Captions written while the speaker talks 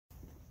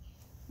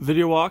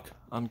Video walk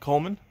on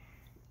Coleman.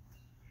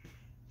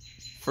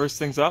 First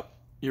things up,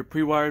 you're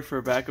pre-wired for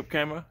a backup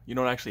camera. You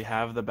don't actually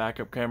have the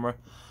backup camera.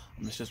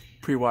 It's just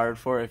pre-wired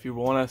for it. If you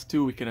want us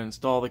to, we can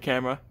install the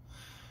camera.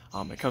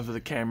 It comes with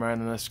a camera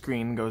and then a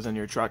screen goes in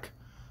your truck.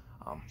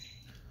 It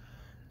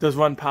does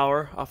run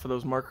power off of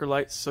those marker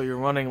lights, so your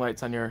running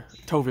lights on your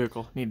tow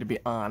vehicle need to be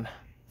on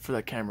for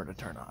that camera to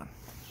turn on.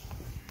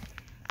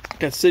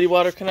 Got city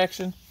water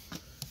connection.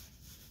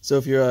 So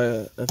if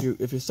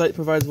your site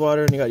provides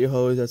water and you got your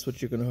hose, that's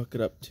what you're going to hook it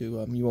up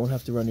to. You won't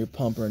have to run your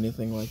pump or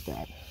anything like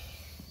that.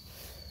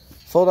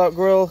 Fold out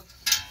grill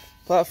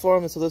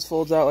platform, and so this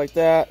folds out like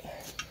that.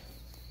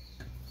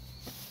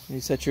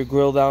 You set your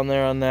grill down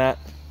there on that.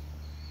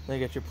 Then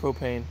you got your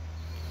propane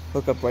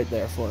hookup right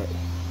there for it.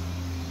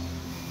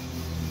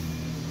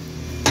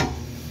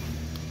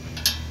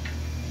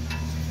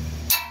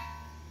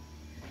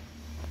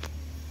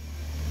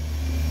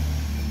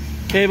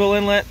 Cable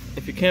inlet.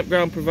 If your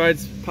campground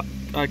provides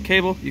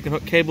cable, you can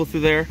hook cable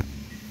through there.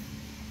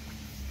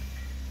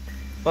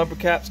 Bumper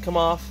caps come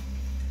off.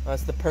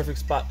 That's the perfect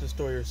spot to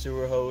store your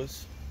sewer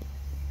hose.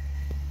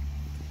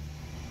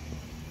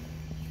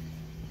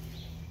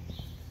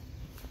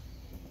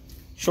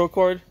 Short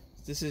cord.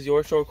 This is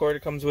your short cord.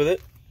 It comes with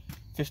it.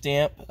 50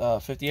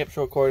 amp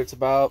short cord. It's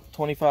about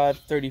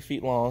 25-30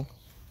 feet long.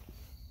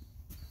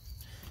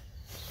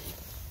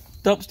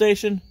 Dump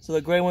station, so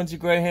the gray one's your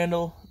gray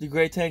handle, the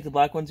gray tank, the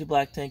black one's your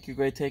black tank. Your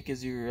gray tank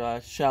is your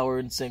shower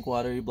and sink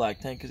water, your black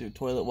tank is your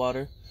toilet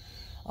water.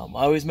 I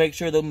always make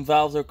sure the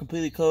valves are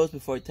completely closed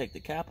before I take the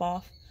cap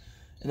off.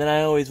 And then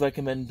I always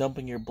recommend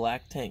dumping your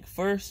black tank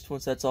first.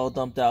 Once that's all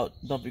dumped out,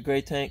 dump your gray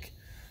tank.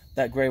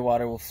 That gray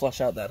water will flush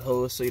out that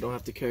hose so you don't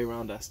have to carry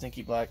around a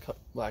stinky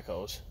black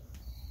hose.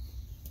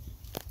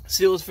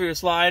 Seals for your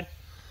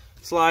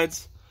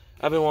slides.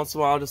 Every once in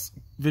a while, just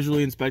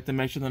visually inspect them,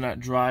 make sure they're not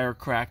dry or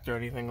cracked or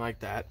anything like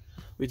that.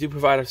 We do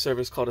provide a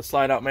service called a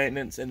slide out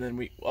maintenance, and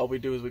then all we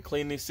do is we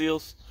clean these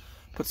seals,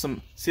 put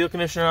some seal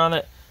conditioner on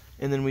it,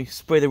 and then we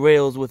spray the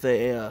rails with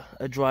a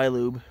dry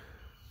lube.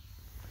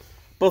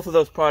 Both of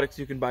those products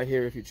you can buy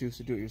here if you choose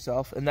to do it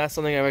yourself, and that's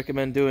something I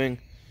recommend doing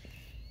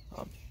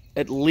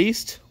at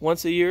least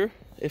once a year,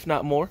 if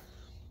not more.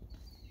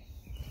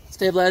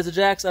 Stabilize the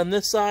jacks. On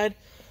this side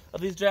of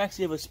these jacks,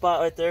 you have a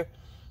spot right there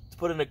to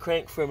put in a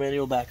crank for a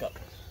manual backup.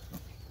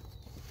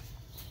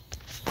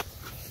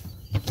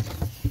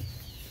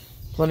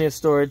 Plenty of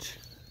storage.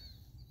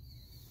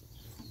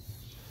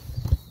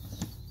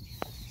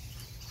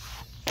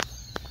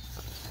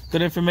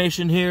 Good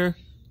information here.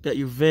 Got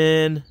your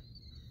VIN,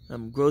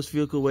 gross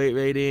vehicle weight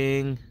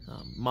rating,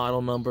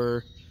 model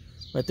number.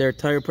 Right there,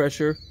 tire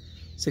pressure,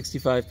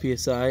 65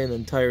 psi, and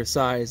then tire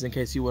size in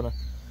case you want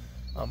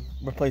to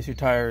replace your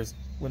tires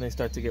when they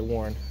start to get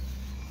worn.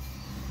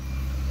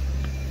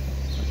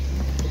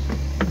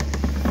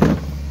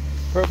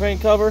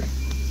 Propane cover,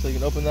 so you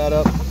can open that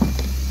up.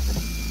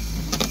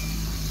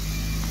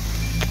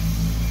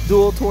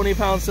 Dual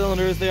 20-pound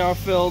cylinders, they are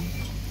filled.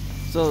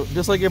 So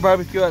just like your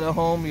barbecue at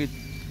home, you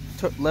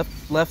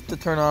left to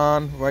turn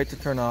on, right to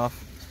turn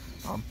off.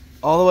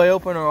 All the way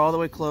open or all the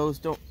way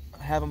closed. Don't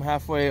have them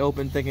halfway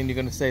open thinking you're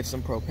going to save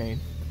some propane.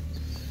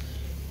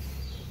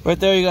 Right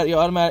there you got your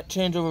automatic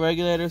changeover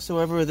regulator, so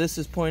wherever this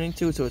is pointing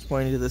to, so it's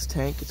pointing to this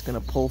tank, it's going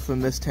to pull from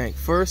this tank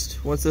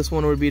first. Once this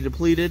one would be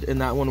depleted and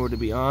that one were to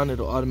be on,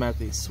 it'll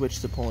automatically switch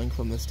to pulling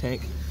from this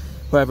tank.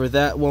 However,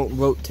 that won't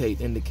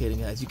rotate,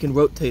 indicating as you can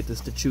rotate this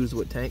to choose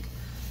what tank.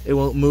 It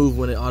won't move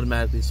when it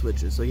automatically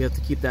switches, so you have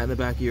to keep that in the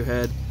back of your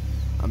head.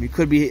 You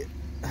could be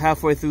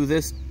halfway through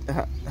this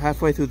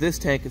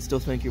tank and still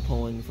think you're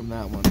pulling from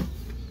that one.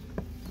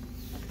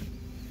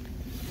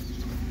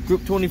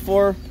 Group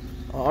 24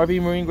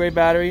 RV Marine Grade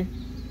battery.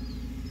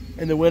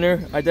 In the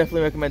winter, I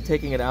definitely recommend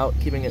taking it out,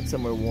 keeping it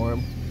somewhere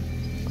warm.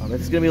 If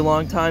it's going to be a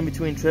long time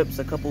between trips,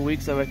 a couple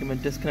weeks, I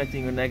recommend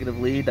disconnecting your negative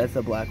lead. That's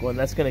the black one.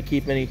 That's going to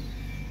keep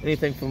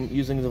anything from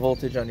using the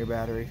voltage on your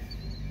battery.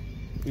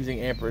 Using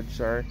amperage,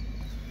 sorry.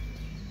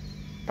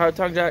 Power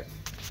tongue jack.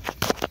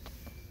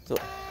 So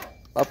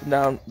up and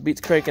down,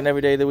 beats cranking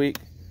every day of the week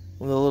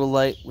with a little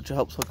light, which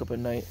helps hook up at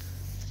night.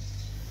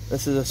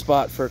 This is a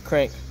spot for a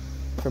crank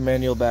for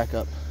manual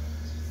backup.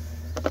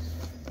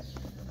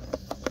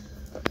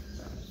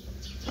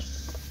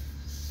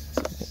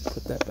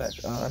 Put that back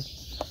on.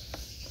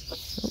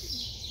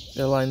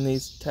 Gotta line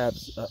these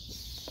tabs up.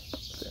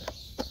 There.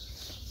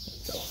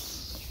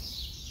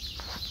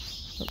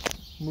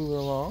 Moving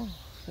along.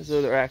 There's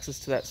other access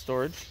to that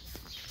storage.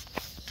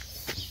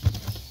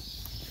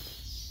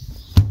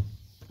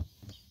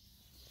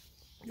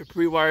 You're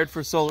pre-wired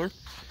for solar.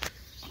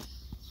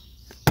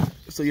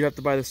 So you'd have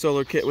to buy the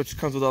solar kit, which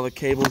comes with all the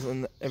cables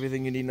and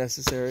everything you need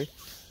necessary.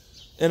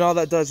 And all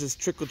that does is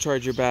trickle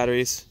charge your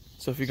batteries.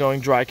 So if you're going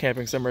dry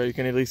camping somewhere, you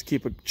can at least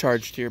keep a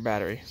charge to your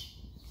battery.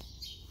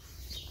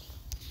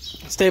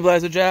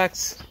 Stabilizer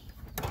jacks.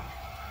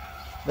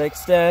 They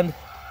extend.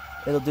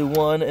 It'll do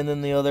one and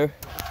then the other.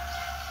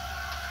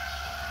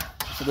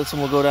 So this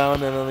one will go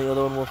down and then the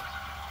other one will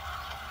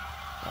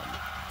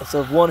So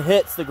if one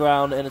hits the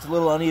ground and it's a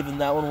little uneven,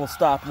 that one will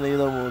stop and the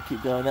other one will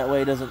keep going. That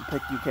way it doesn't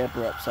pick your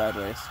camper up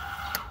sideways.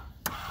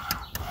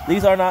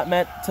 These are not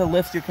meant to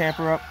lift your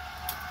camper up.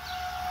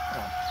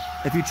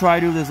 If you try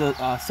to, there's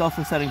a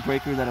self-resetting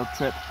breaker that'll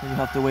trip, and you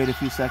have to wait a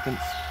few seconds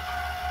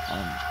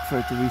for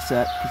it to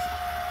reset because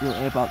you'll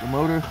amp out the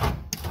motor.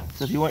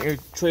 So if you want your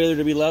trailer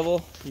to be level,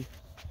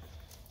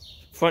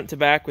 front to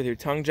back with your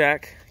tongue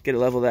jack, get it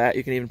level that.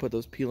 You can even put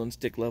those peel and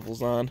stick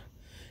levels on.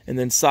 And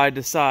then side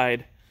to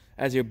side,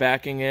 as you're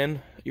backing in,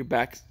 you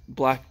back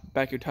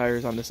your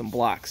tires onto some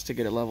blocks to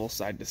get it level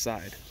side to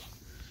side.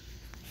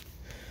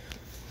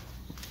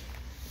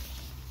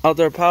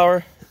 Outdoor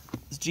power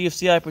is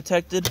GFCI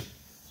protected.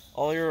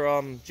 All your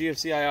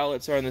GFCI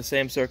outlets are in the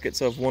same circuit,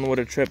 so if one would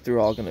have tripped, they're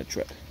all going to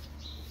trip.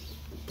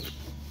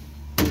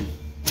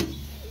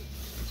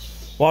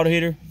 Water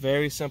heater,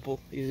 very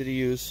simple, easy to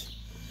use.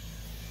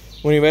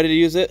 When you're ready to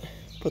use it,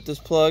 put this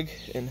plug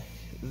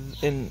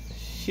in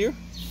here.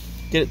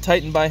 Get it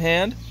tightened by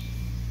hand.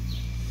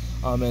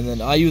 And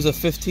then I use a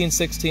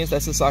 15/16,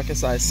 that's the socket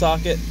size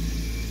socket,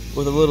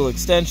 with a little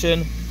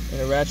extension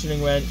and a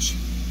ratcheting wrench.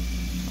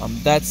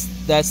 That's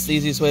the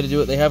easiest way to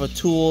do it. They have a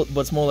tool,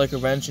 but it's more like a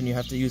wrench, and you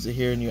have to use it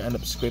here, and you end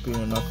up scraping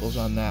your knuckles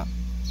on that.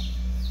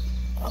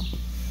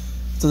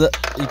 So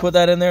that you put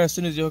that in there. As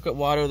soon as you hook up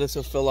water, this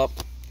will fill up,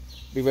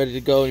 be ready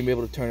to go, and you'll be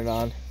able to turn it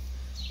on.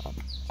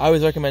 I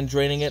always recommend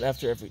draining it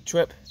after every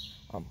trip.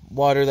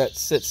 Water that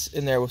sits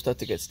in there will start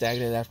to get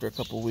stagnant after a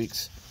couple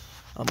weeks,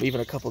 even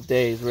a couple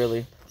days,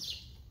 really.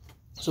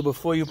 So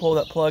before you pull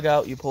that plug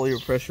out, you pull your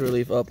pressure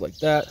relief up like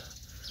that.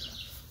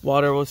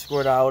 Water will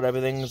squirt out,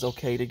 everything is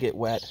okay to get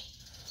wet.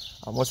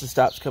 Once it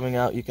stops coming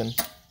out, you can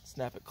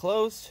snap it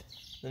closed,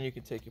 then you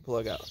can take your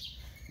plug out.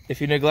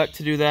 If you neglect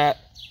to do that,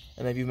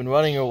 and if you've been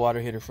running your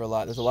water heater for a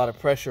lot, there's a lot of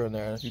pressure in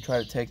there, and if you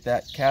try to take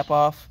that cap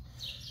off,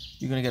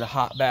 you're going to get a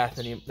hot bath,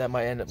 and that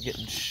might end up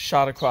getting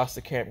shot across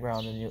the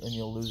campground, and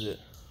you'll lose it.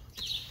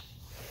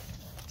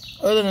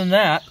 Other than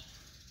that,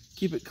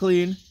 keep it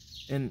clean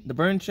in the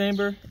burn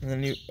chamber, and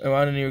then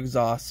around in your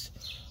exhaust.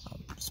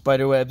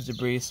 Spider webs,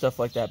 debris, stuff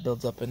like that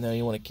builds up in there.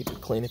 You want to keep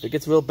it clean. If it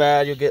gets real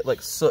bad, you'll get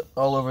like soot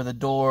all over the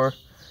door,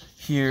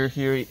 here.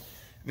 If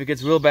it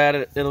gets real bad,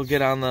 it'll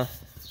get on the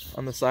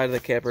side of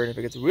the camper. And if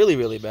it gets really,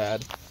 really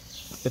bad,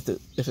 if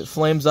it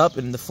flames up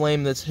and the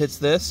flame that hits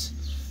this,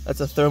 that's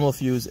a thermal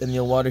fuse, and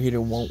your water heater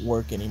won't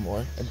work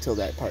anymore until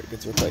that part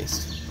gets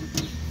replaced.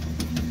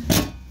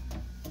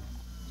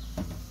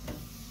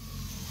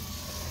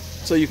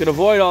 So you can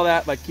avoid all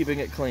that by keeping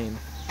it clean.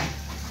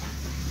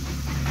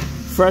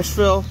 Fresh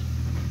fill.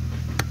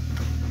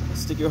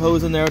 Stick your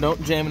hose in there,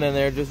 don't jam it in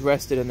there, just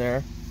rest it in there.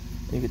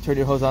 And you can turn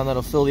your hose on,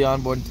 that'll fill the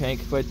onboard tank.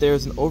 Right there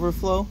is an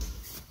overflow.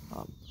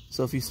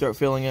 So if you start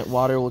filling it,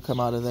 water will come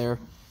out of there.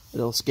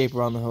 It'll escape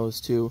around the hose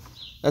too.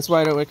 That's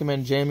why I don't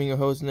recommend jamming your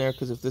hose in there,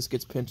 because if this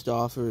gets pinched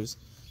off or is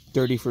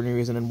dirty for any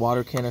reason and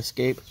water can't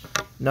escape,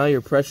 now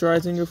you're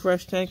pressurizing your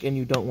fresh tank, and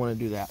you don't want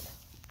to do that.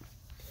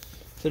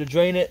 So to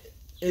drain it,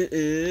 it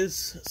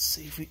is, let's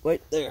see if we,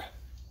 right there.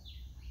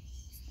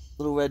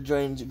 Little red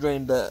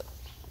drain bed.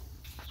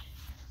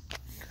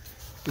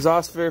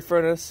 Exhaust for your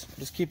furnace,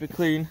 just keep it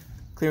clean.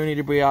 Clear any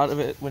debris out of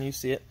it when you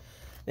see it.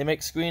 They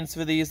make screens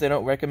for these. They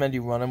don't recommend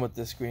you run them with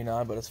this screen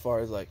on, but as far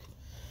as like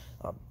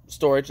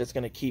storage, it's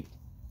going to keep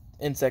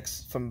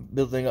insects from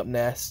building up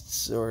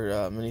nests or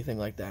anything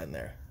like that in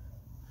there.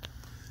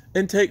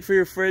 Intake for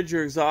your fridge,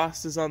 your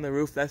exhaust is on the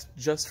roof. That's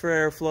just for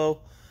airflow.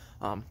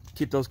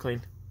 Keep those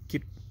clean.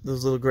 Keep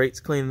those little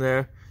grates clean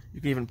there. You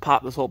can even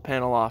pop this whole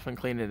panel off and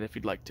clean it if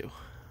you'd like to.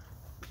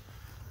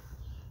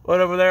 Right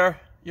over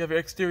there, you have your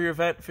exterior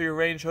vent for your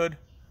range hood.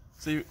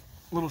 So you're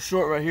a little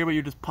short right here, but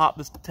you just pop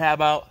this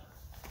tab out.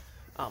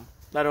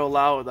 That'll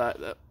allow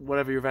that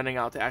whatever you're venting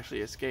out to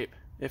actually escape.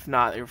 If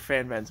not, your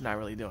fan vent's not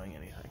really doing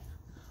anything.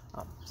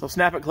 So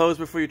snap it closed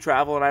before you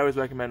travel, and I always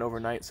recommend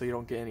overnight so you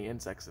don't get any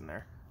insects in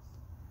there.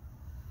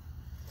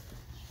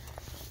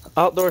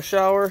 Outdoor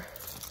shower.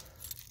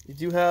 You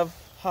do have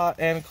hot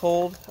and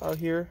cold out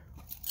here.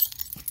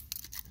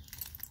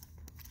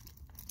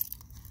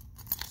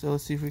 So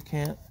let's see if we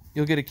can't.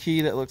 You'll get a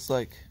key that looks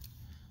like,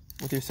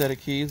 with your set of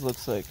keys,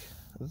 looks like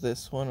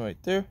this one right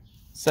there.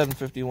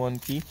 751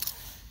 key.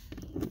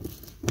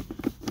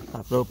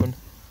 Pop it open.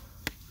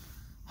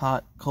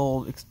 Hot,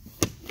 cold,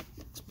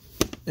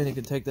 and you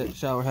can take that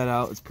shower head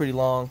out. It's pretty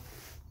long.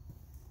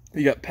 If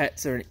you got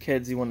pets or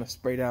kids you want to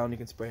spray down, you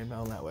can spray them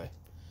down that way.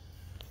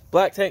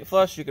 Black tank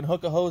flush, you can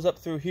hook a hose up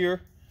through here.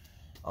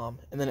 And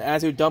then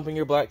as you're dumping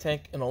your black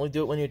tank, and only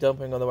do it when you're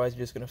dumping, otherwise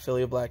you're just going to fill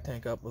your black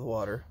tank up with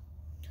water.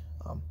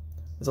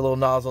 There's a little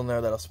nozzle in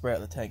there that'll spray out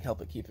the tank, help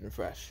it keep it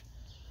fresh.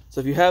 So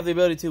if you have the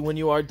ability to, when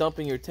you are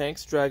dumping your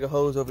tanks, drag a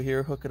hose over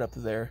here, hook it up to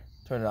there,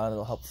 turn it on,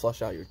 it'll help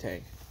flush out your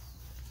tank.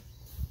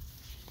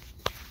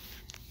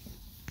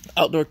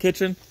 Outdoor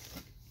kitchen.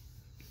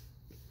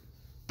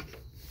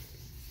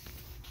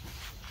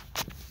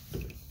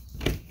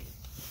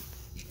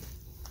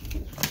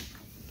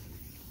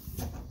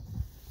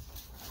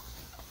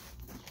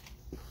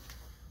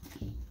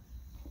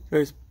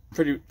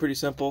 Pretty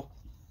simple.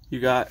 You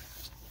got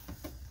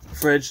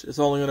fridge. It's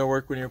only going to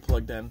work when you're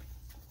plugged in.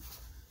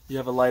 You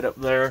have a light up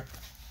there.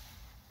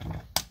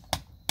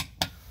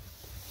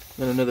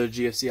 Then another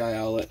GFCI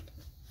outlet.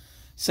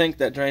 Sink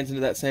that drains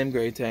into that same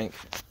gray tank.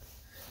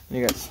 And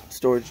you got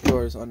storage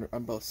drawers on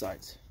both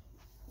sides.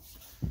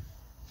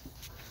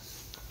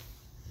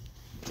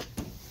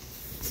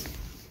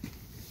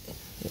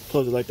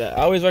 Close it like that.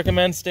 I always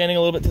recommend standing a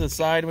little bit to the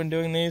side when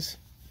doing these,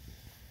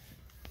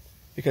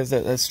 because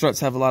the struts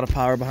have a lot of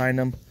power behind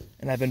them,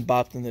 and I've been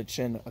bopped in the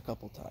chin a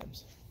couple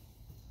times.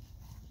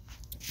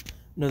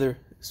 Another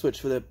switch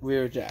for the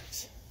rear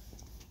jacks.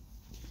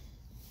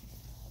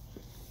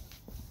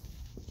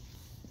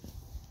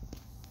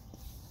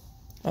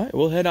 Alright,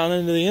 we'll head on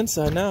into the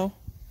inside now.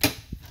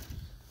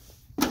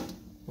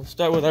 We'll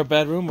start with our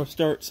bedroom. We'll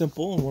start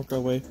simple and work our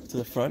way to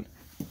the front.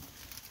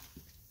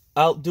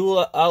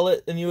 Dual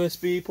outlet and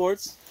USB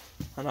ports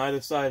on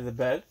either side of the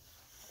bed.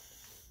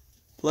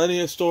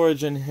 Plenty of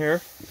storage in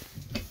here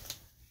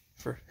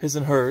for his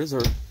and hers,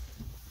 or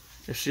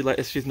if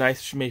she's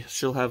nice,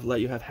 she'll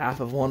let you have half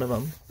of one of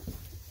them.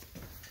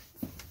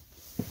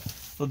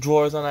 Little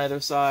drawers on either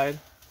side.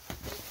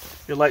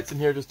 Your lights in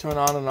here just turn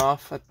on and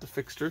off at the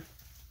fixture.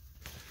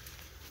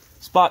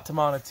 Spot to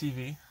mount a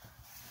TV.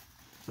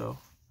 So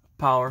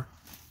power,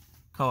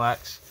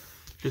 coax.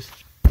 Just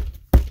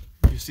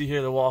you see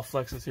here the wall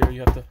flexes here.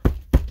 You have to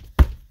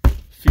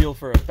feel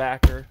for a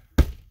backer,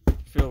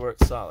 feel where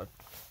it's solid.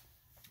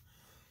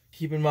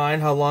 Keep in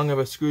mind how long of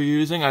a screw you're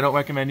using. I don't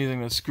recommend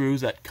using the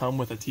screws that come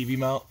with a TV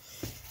mount,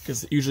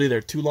 because usually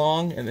they're too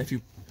long, and if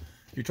you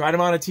try to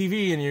mount a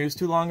TV and you use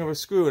too long of a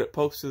screw and it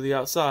pokes to the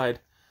outside,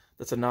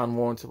 that's a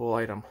non-warrantable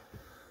item.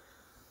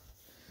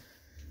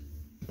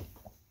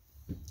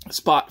 A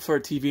spot for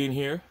a TV in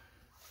here,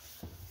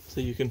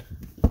 so you can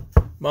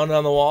mount it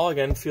on the wall.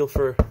 Again, feel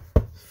for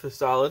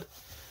solid,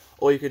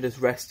 or you can just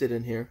rest it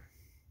in here.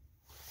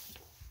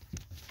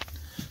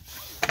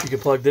 You can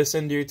plug this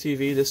into your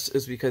TV. This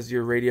is because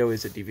your radio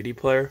is a DVD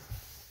player.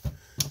 You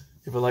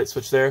have a light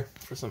switch there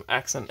for some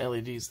accent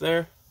LEDs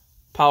there.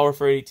 Power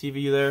for any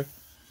TV there.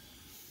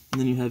 And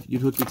then you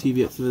hook your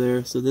TV up through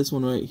there. So this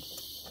one right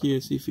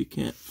here, see if you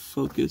can't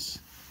focus.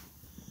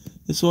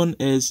 This one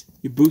is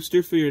your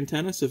booster for your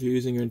antenna. So if you're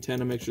using your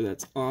antenna, make sure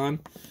that's on.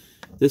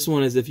 This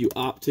one is if you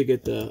opt to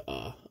get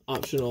the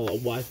optional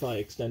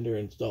Wi-Fi extender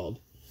installed.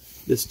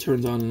 This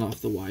turns on and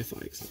off the Wi-Fi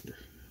extender.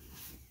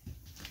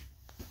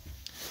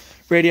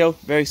 Radio,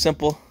 very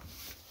simple.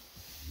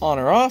 On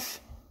or off.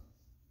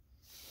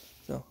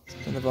 So,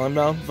 turn the volume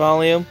down.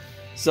 Volume,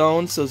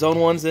 zone. So zone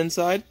 1's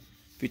inside.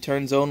 If you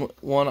turn zone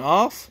 1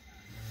 off,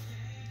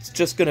 it's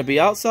just going to be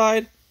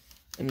outside,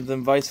 and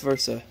then vice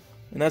versa.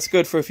 And that's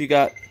good for if you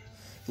got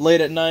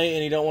late at night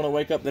and you don't want to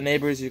wake up the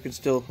neighbors, you can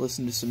still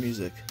listen to some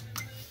music.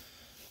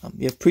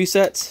 You have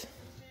presets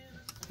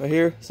right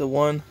here. So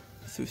 1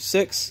 through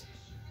 6.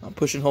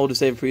 Push and hold to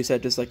save a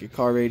preset, just like your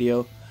car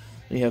radio.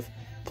 And you have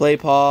play,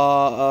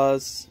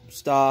 pause,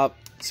 stop,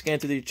 scan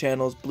through the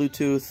channels,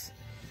 Bluetooth,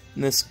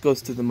 and this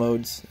goes through the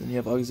modes. And you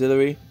have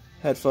auxiliary,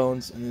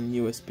 headphones, and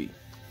then USB.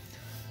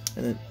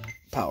 And then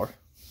power.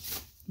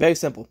 Very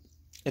simple.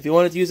 If you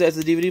wanted to use it as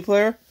a DVD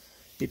player,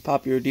 you'd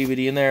pop your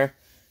DVD in there.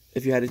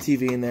 If you had a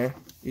TV in there,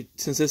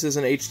 since this is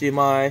an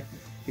HDMI,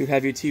 you'd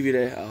have your TV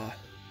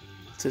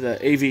to the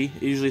AV.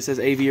 It usually says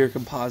AV or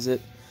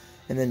composite,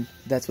 and then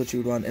that's what you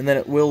would run. And then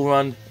it will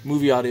run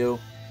movie audio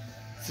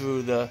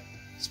through the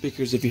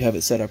speakers if you have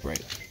it set up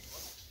right.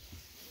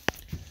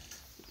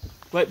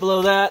 Right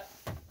below that,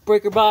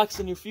 breaker box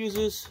and your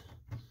fuses.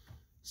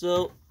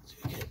 So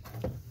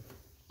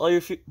all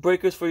your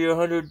breakers for your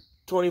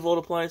 120 volt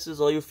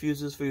appliances, all your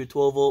fuses for your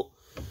 12 volt.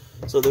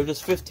 So they're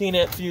just 15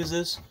 amp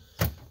fuses.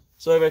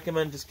 So I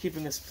recommend just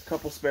keeping a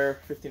couple spare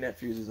 15 amp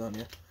fuses on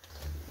you.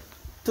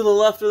 To the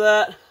left of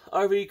that,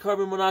 RV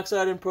carbon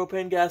monoxide and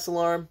propane gas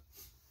alarm.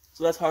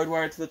 So that's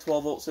hardwired to the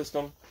 12 volt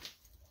system.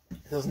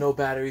 There's no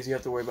batteries you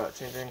have to worry about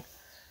changing.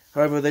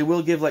 However, they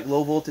will give like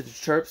low voltage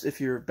chirps if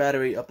your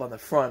battery up on the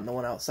front, the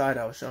one outside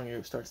I was showing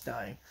you, starts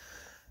dying.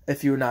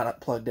 If you're not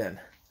plugged in,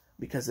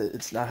 because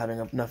it's not having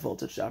enough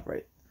voltage to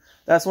operate.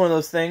 That's one of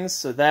those things.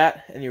 So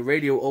that and your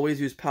radio always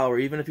use power.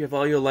 Even if you have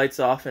all your lights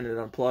off and it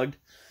unplugged,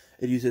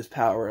 it uses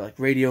power, like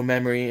radio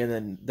memory, and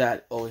then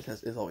that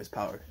is always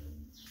powered.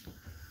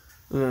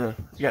 You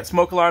got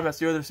smoke alarm. That's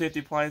your other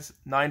safety appliance.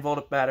 9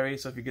 volt battery.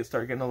 So if you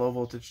start getting a low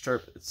voltage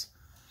chirp, it's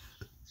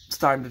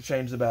time to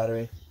change the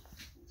battery.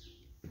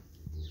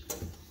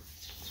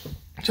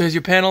 So here's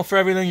your panel for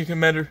everything. You can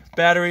measure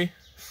battery,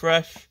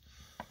 fresh,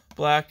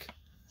 black,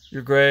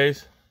 your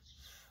grays.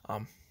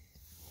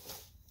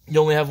 You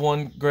only have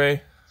one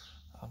gray,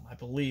 I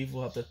believe.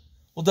 We'll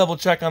double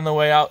check on the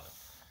way out.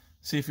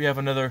 See if we have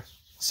another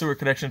sewer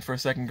connection for a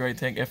second gray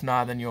tank. If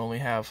not, then you only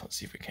have. Let's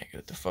see if we can't get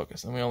it to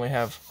focus. Then we only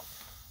have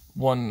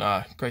one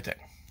gray tank.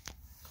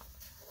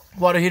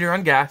 Water heater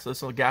on gas. So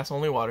this is a gas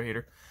only water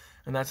heater,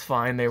 and that's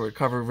fine. They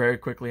recover very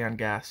quickly on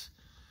gas.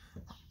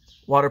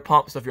 Water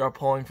pump, so if you are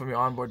pulling from your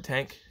onboard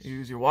tank, you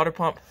use your water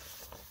pump.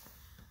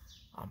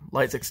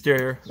 Lights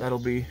exterior, that'll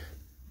be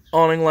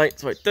awning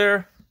lights right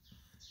there.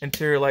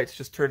 interior lights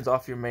just turns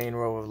off your main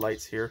row of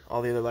lights here.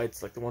 All the other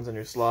lights, like the ones on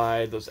your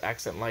slide, those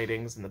accent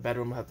lightings in the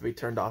bedroom, have to be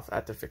turned off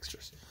at the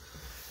fixtures.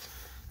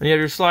 Then you have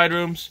your slide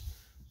rooms.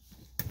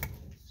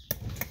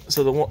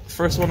 So the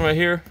first one right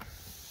here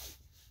is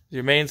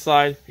your main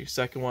slide. Your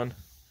second one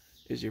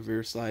is your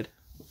rear slide.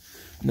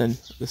 And then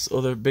this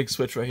other big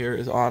switch right here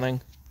is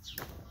awning.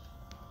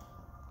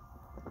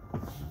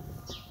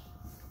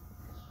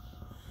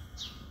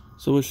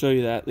 So we'll show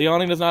you that. The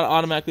awning does not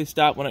automatically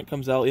stop when it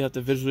comes out. You have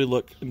to visually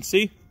look and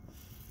see.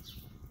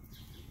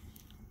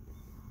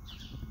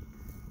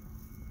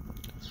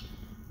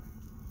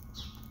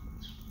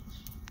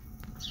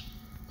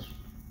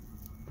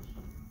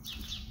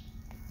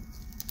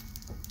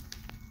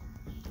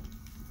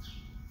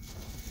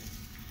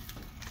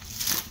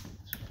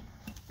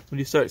 When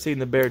you start seeing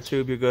the bare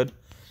tube, you're good.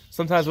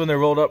 Sometimes when they're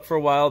rolled up for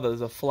a while,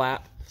 there's a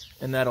flap,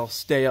 and that'll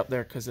stay up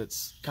there because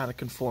it's kind of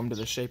conformed to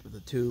the shape of the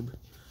tube.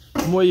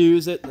 The more you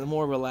use it, the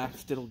more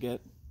relaxed it'll get.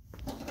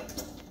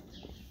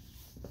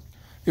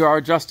 You are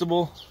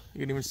adjustable.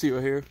 You can even see it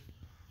right here.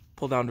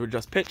 Pull down to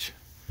adjust pitch.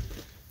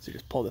 So you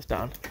just pull this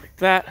down like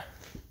that.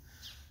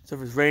 So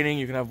if it's raining,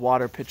 you can have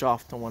water pitch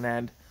off to one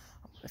end.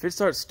 If it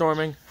starts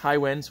storming, high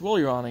winds, roll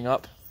your awning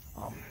up.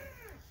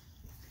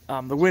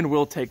 The wind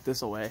will take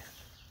this away.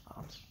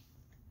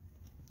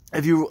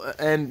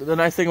 And the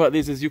nice thing about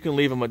these is you can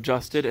leave them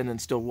adjusted and then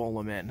still roll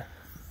them in.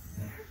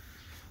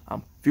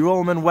 If you roll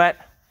them in wet,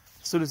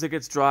 as soon as it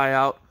gets dry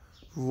out,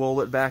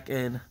 roll it back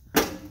in.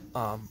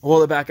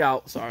 Roll it back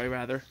out, sorry,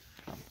 rather.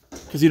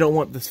 Because you don't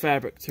want this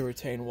fabric to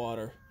retain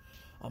water.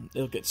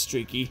 It'll get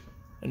streaky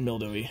and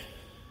mildewy.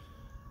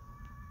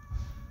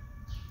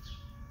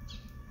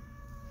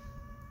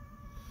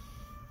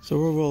 So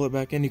we'll roll it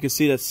back in. You can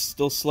see that's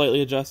still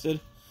slightly adjusted,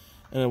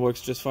 and it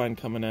works just fine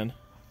coming in.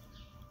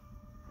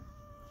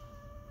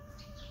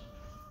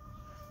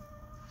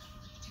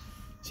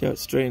 See how it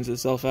straightens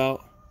itself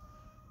out?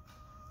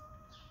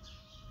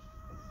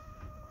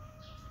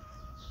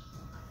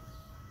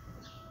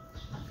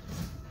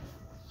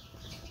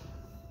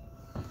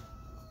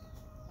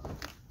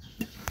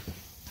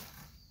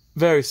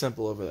 Very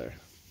simple over there.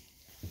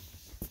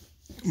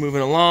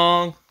 Moving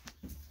along.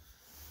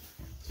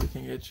 So you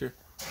can get your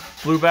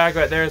blue bag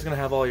right there is going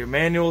to have all your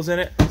manuals in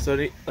it. So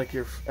like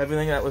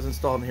everything that was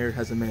installed in here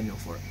has a manual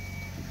for it.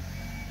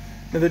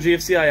 Another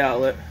GFCI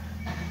outlet.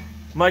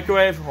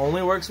 Microwave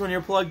only works when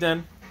you're plugged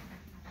in.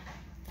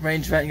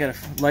 Range vent, you got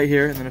a light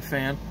here and then a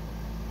fan.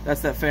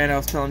 That's that fan I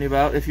was telling you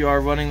about. If you are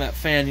running that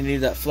fan, you need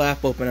that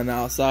flap open on the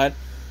outside.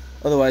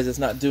 Otherwise, it's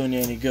not doing you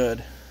any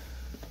good.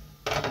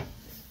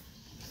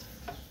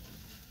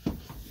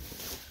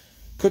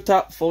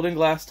 Cooktop, folding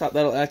glass top,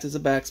 that'll act as a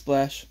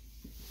backsplash.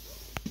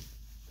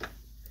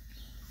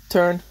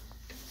 Turn.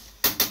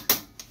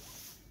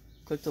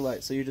 Click to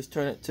light. So you just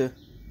turn it to a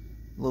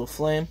little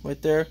flame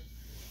right there.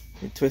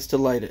 You twist to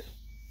light it.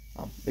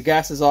 The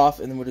gas is off,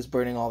 and then we're just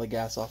burning all the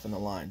gas off in the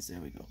lines. There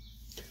we go.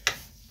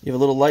 You have a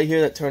little light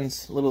here that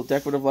turns a little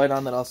decorative light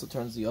on that also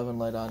turns the oven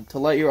light on. To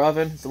light your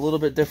oven, it's a little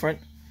bit different.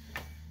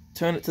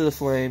 Turn it to the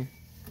flame.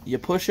 You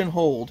push and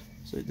hold.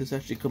 So this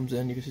actually comes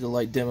in. You can see the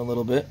light dim a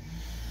little bit.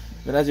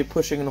 Then as you're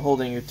pushing and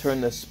holding, you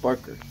turn this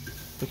sparker.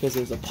 Because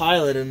there's a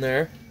pilot in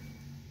there.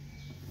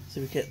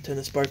 So we can't turn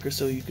the sparker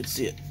so you can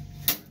see it.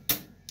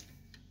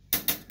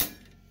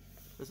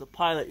 There's a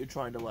pilot you're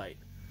trying to light.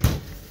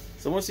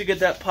 So once you get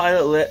that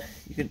pilot lit,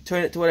 you can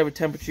turn it to whatever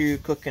temperature you're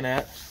cooking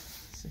at.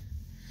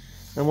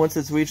 And once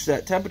it's reached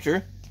that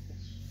temperature,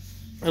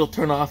 it'll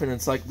turn off and then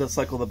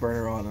cycle the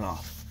burner on and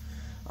off.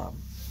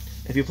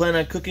 If you plan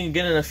on cooking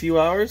again in a few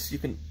hours, you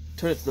can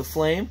turn it to the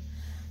flame.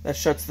 That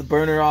shuts the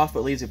burner off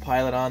but leaves your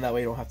pilot on. That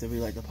way you don't have to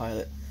relight the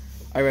pilot.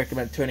 I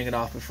recommend turning it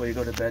off before you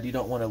go to bed. You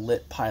don't want a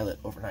lit pilot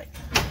overnight.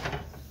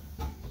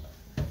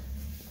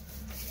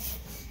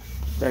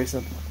 Very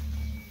simple.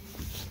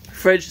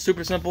 Fridge,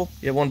 super simple.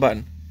 You have one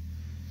button.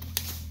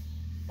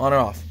 On or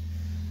off.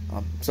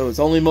 So its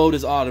only mode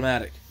is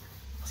automatic.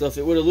 So if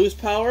it were to lose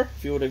power,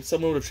 if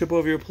someone were to trip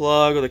over your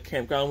plug or the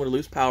campground were to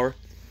lose power,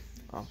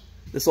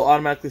 this will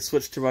automatically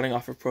switch to running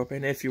off of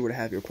propane if you were to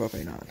have your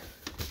propane on.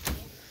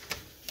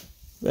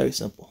 Very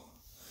simple.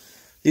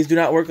 These do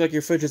not work like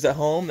your fridges at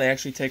home. They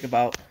actually take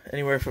about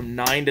anywhere from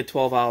 9 to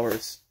 12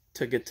 hours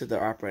to get to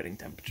their operating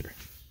temperature.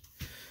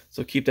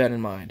 So keep that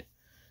in mind.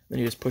 Then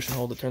you just push and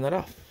hold to turn that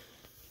off.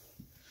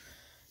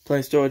 Plenty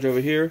of storage over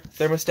here.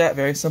 Thermostat,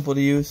 very simple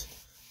to use.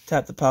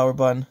 Tap the power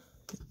button.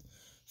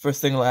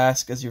 First thing it'll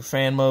ask is your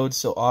fan mode,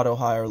 so auto,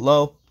 high, or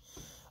low.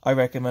 I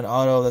recommend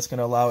auto. That's going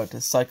to allow it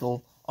to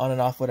cycle on and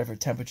off whatever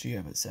temperature you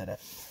have it set at.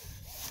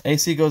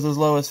 AC goes as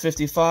low as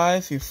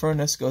 55. Your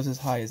furnace goes as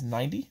high as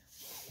 90.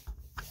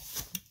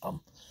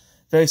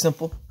 Very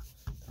simple.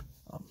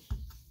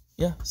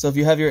 Yeah, so if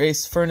you have your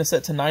furnace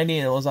set to 90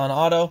 and it was on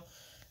auto,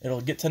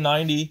 it'll get to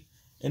 90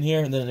 in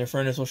here, and then your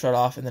furnace will shut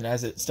off, and then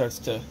as it starts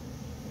to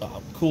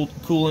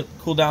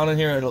cool down in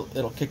here,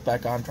 it'll kick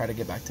back on, try to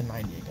get back to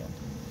 90 again.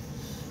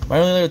 My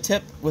only little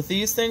tip with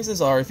these things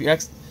is,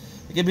 it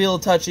can be a little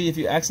touchy. If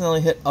you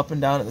accidentally hit up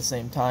and down at the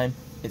same time,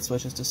 it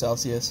switches to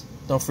Celsius.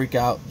 Don't freak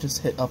out.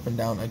 Just hit up and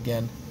down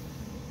again.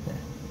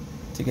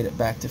 to get it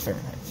back to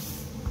Fahrenheit.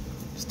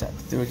 Just tap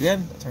through it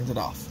again, that turns it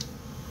off.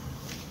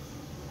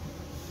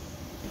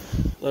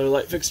 Little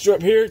light fixture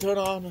up here, turn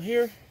on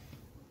here.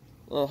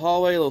 Little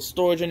hallway, little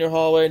storage in your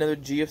hallway, another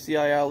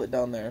GFCI outlet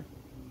down there.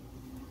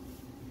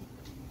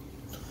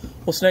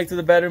 We'll snake to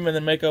the bedroom and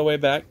then make our way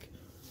back.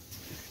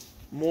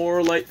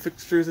 More light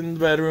fixtures in the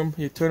bedroom.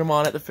 You turn them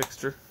on at the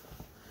fixture.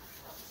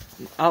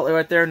 Outlet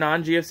right there,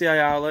 non-GFCI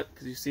outlet,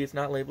 because you see it's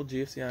not labeled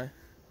GFCI.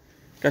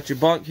 Got your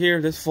bunk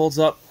here. This folds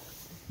up.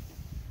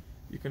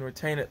 You can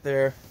retain it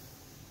there.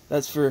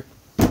 That's for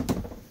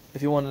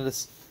if you wanted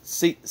to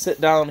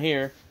sit down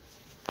here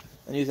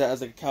and use that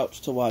as a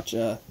couch to watch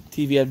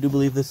TV. I do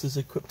believe this is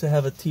equipped to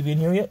have a TV in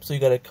here. Yep. So you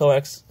got a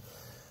coax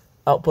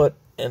output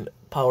and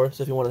power.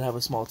 So if you wanted to have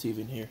a small TV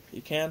in here,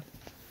 you can.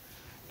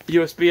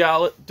 USB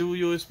outlet, dual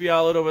USB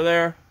outlet over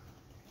there.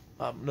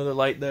 Another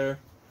light there,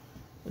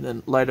 and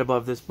then light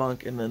above this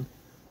bunk, and then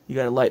you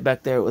got a light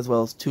back there as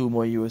well as 2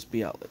 more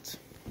USB outlets.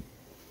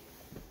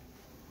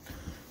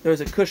 There's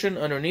a cushion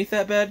underneath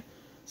that bed,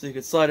 so you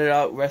could slide it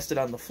out, rest it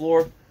on the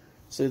floor.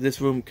 So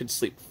this room could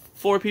sleep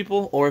 4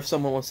 people, or if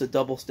someone wants to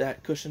double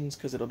stack cushions,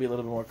 because it'll be a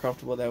little bit more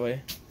comfortable that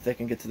way. If they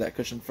can get to that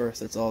cushion first,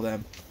 that's all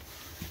them.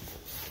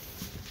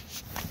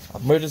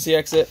 Emergency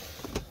exit.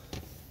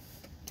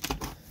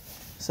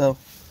 So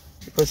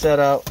you push that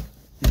out,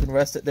 you can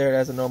rest it there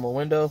as a normal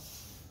window,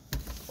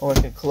 or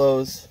it can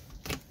close,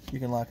 you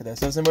can lock it there.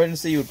 So if it's an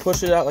emergency, you would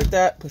push it out like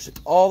that, push it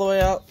all the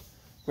way out,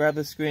 grab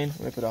the screen,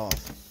 rip it off.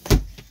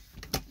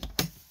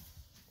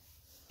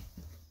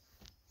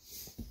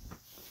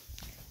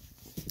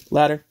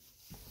 Ladder.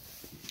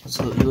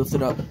 So you lift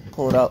it up,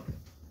 pull it out,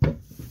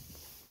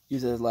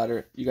 use it as a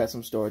ladder. You got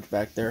some storage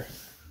back there.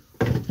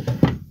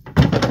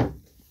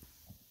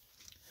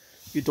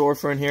 Your door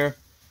for in here,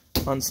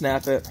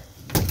 unsnap it.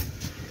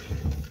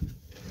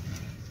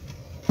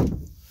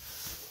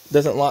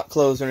 Doesn't lock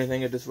closed or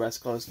anything, it just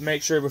rests closed.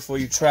 Make sure before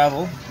you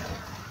travel,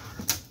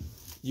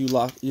 you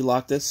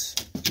lock this,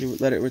 you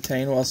let it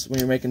retain, or else when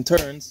you're making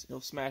turns,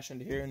 you'll smash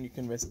into here and you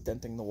can risk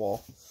denting the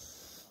wall.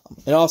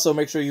 And also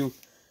make sure you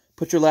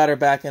put your ladder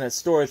back in its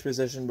storage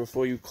position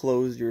before you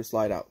close your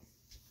slide out.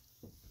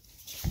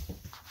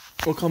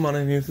 We'll come on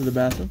in here through the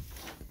bathroom.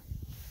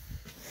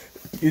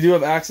 You do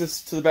have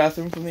access to the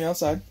bathroom from the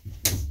outside.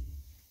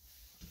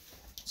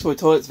 So a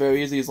toilet's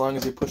very easy as long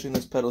as you're pushing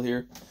this pedal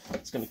here.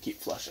 It's going to keep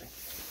flushing.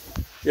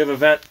 You have a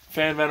vent,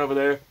 fan vent over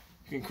there.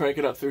 You can crank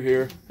it up through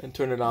here and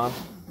turn it on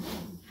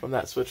from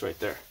that switch right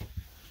there.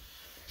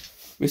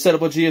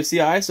 Resettable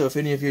GFCI, so if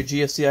any of your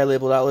GFCI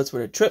labeled outlets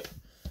were to trip,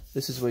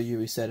 this is where you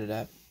reset it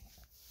at.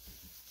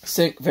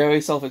 Sink,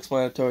 very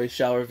self-explanatory.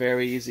 Shower,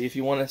 very easy. If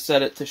you want to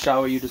set it to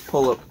shower, you just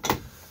pull up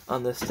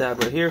on this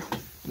tab right here,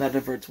 and that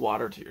diverts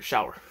water to your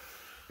shower.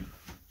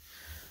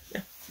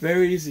 Yeah,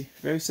 very easy,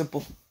 very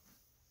simple.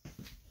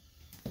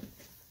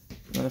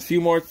 And a few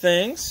more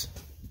things.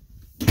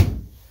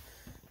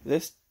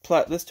 This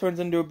turns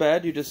into a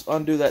bed. You just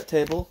undo that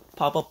table,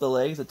 pop up the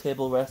legs. The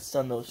table rests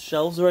on those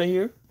shelves right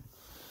here.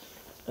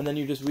 And then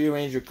you just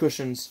rearrange your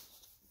cushions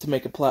to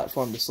make a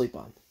platform to sleep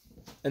on.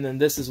 And then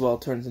this as well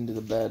turns into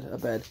a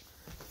bed.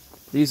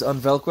 These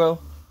unvelcro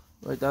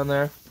right down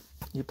there.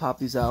 You pop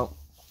these out.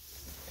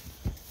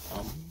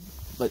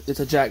 But it's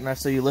a jackknife,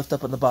 so you lift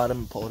up on the bottom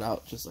and pull it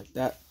out just like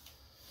that.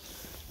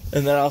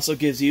 And that also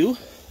gives you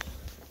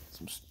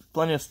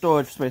plenty of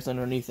storage space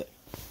underneath it.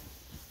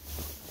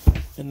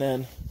 And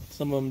then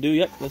some of them do,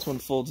 yep, this one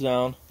folds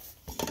down.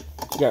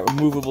 You got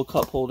removable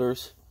cup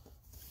holders.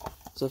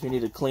 So if you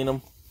need to clean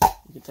them,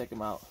 you can take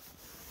them out.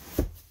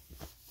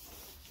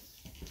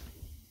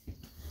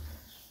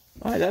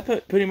 Alright,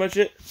 that's pretty much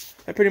it.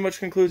 That pretty much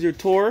concludes your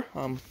tour.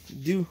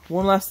 Do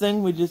one last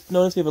thing. We just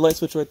noticed we have a light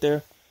switch right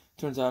there.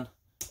 Turns on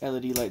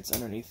LED lights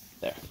underneath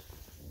there.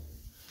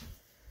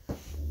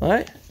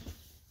 Alright,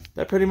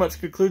 that pretty much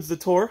concludes the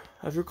tour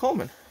of your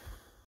Coleman.